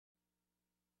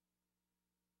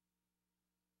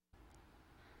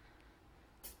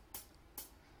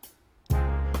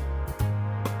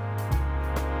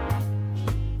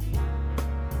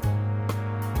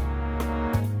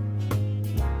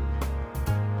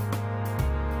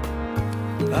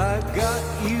I got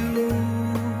you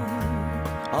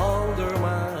under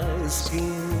my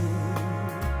skin.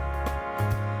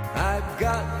 I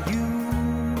got you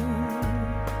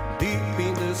deep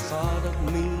in this heart of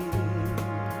me.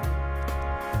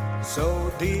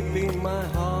 So deep in my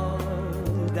heart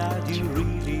that you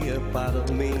really a part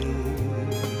of me.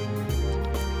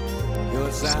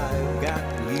 'Cause I got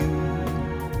you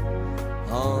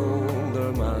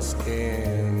under my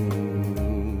skin.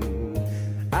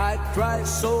 I try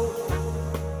so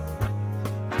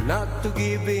not to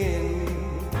give in.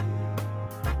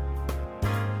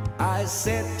 I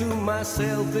said to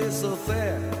myself, this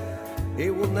affair,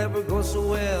 it will never go so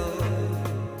well.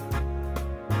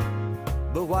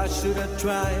 But why should I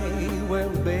try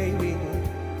when, baby,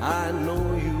 I know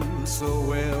you so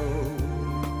well?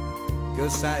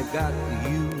 'Cause I got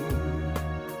you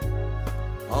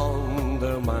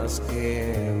under my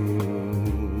skin.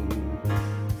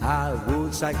 I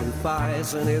would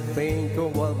sacrifice anything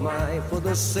of what mine for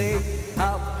the sake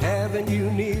of having you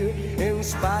near, in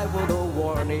spite of the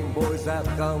warning voice that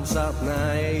comes at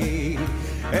night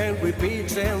and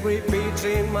repeats in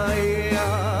my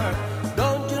ear.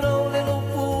 Don't you know, little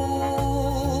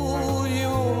fool,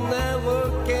 you never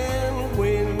can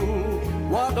win.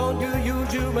 Why don't you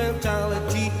use your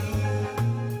mentality?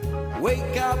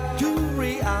 Wake up to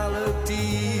reality.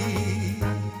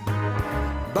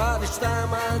 But each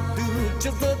time I do,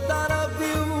 just the thought of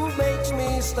you makes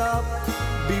me stop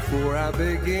before I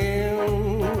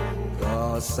begin.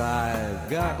 'Cause I've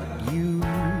got you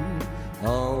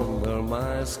under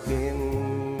my skin.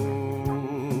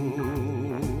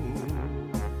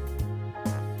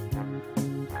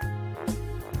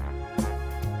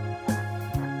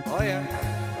 Oh yeah,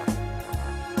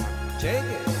 take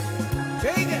it,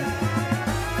 take it.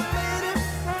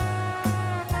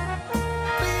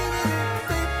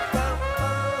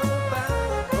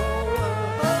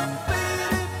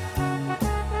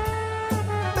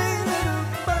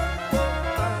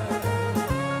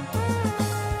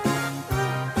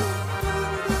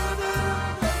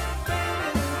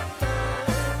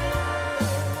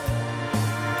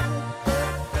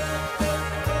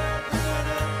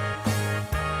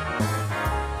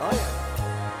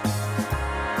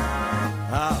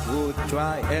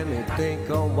 Try anything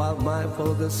on what my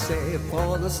for the sake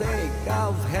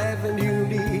of having you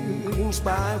near, in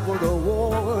spite of the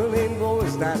warning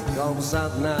voice that comes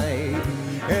at night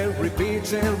and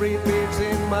repeats in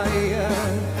my ear.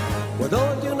 Well,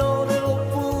 don't you know, little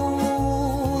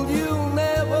fool, you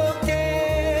never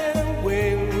can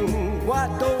win. Why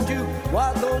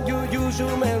don't you use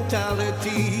your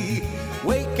mentality?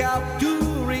 Wake up to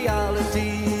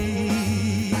reality.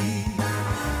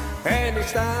 And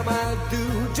each time I do,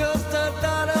 just the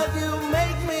thought of you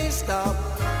make me stop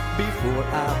before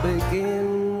I begin.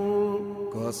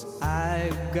 'Cause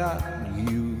I've got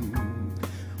you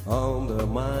under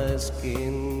my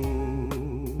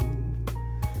skin.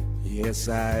 Yes,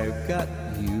 I've got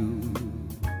you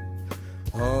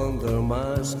under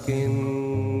my skin.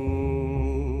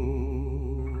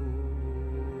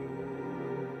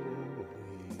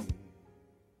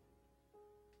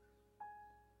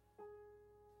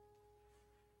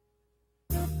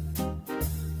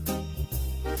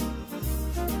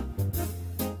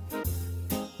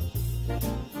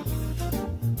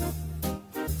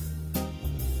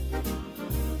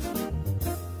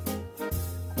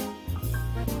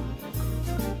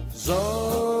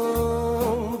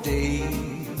 Someday,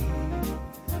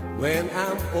 when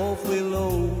I'm awfully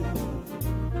low,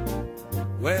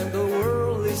 when the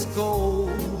world is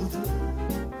cold,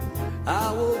 I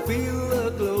will feel a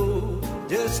glow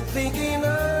just thinking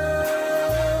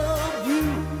of you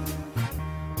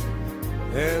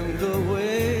and the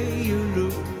way you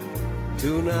look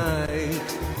tonight.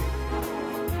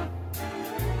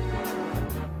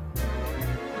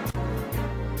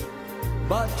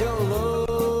 But you're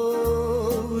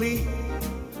lovely,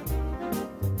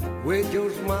 with your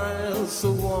smile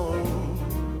so warm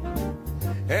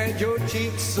and your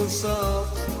cheeks so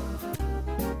soft.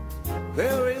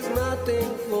 There is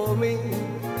nothing for me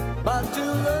but to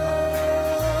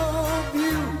love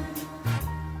you,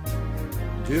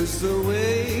 just the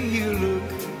way you look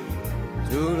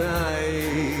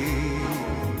tonight.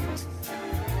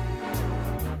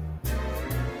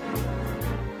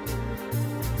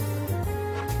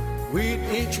 With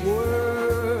each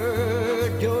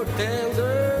word your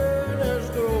tenderness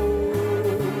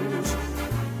grows,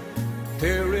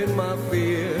 tearing my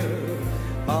fear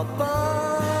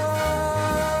apart.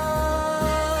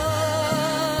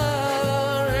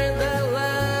 And that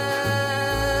laugh,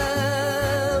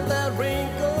 that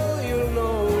wrinkle your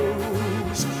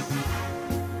nose,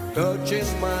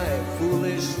 touches my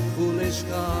foolish, foolish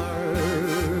heart.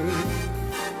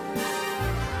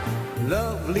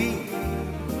 Lovely,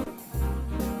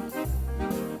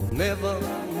 never,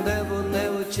 never,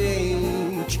 never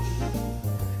change.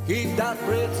 Keep that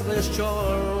breathless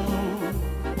charm.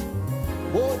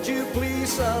 Won't you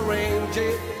please arrange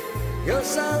it?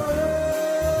 'Cause I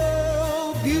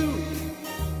love you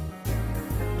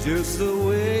just the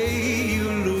way you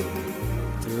look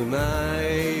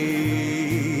tonight.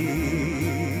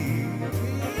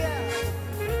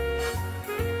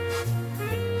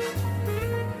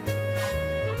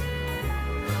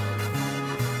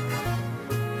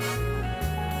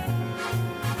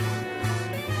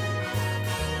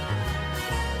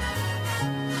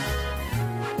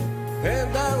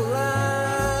 And I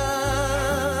love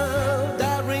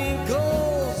that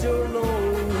wrinkles your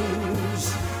nose,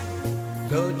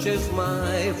 touches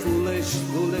my foolish,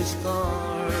 foolish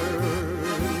heart.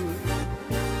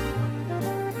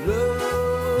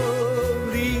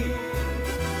 Lovely,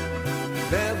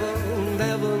 never,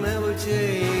 never, never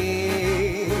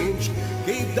change.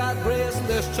 Keep that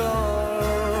restless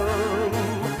charm.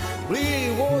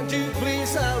 Please, won't you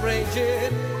please arrange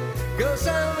it? 'Cause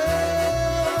I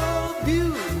love you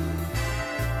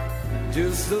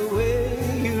just the way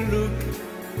you look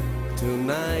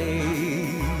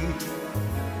tonight,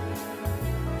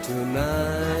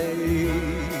 tonight,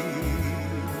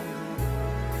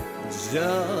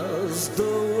 just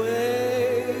the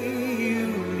way you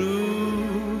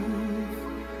look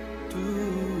tonight.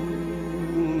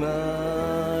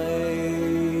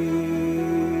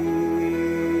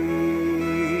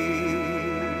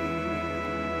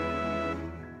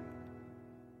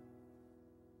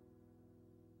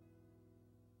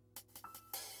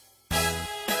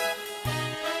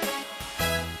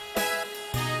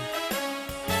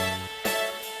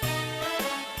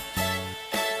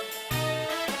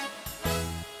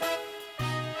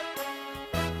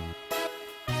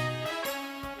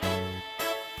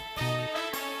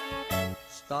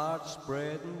 Start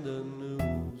spreading the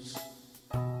news.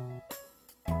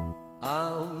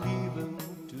 I'm leaving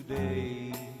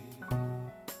today.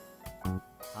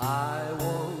 I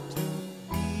want to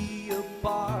be a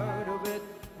part of it.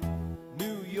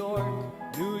 New York,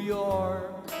 New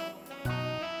York.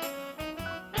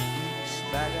 These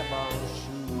vagabond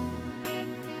shoes,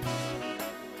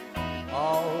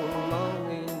 all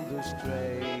longing to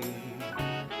stray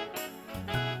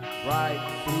right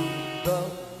through the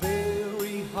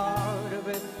heart of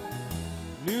it.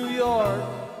 New York,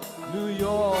 New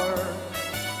York.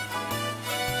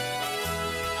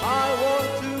 I want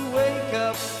to wake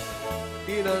up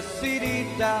in a city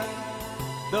that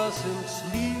doesn't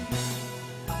sleep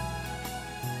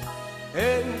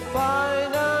and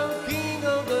find I'm king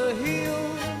of the hill,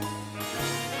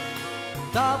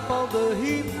 top of the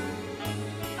heap.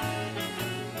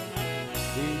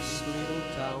 This little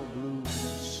town blues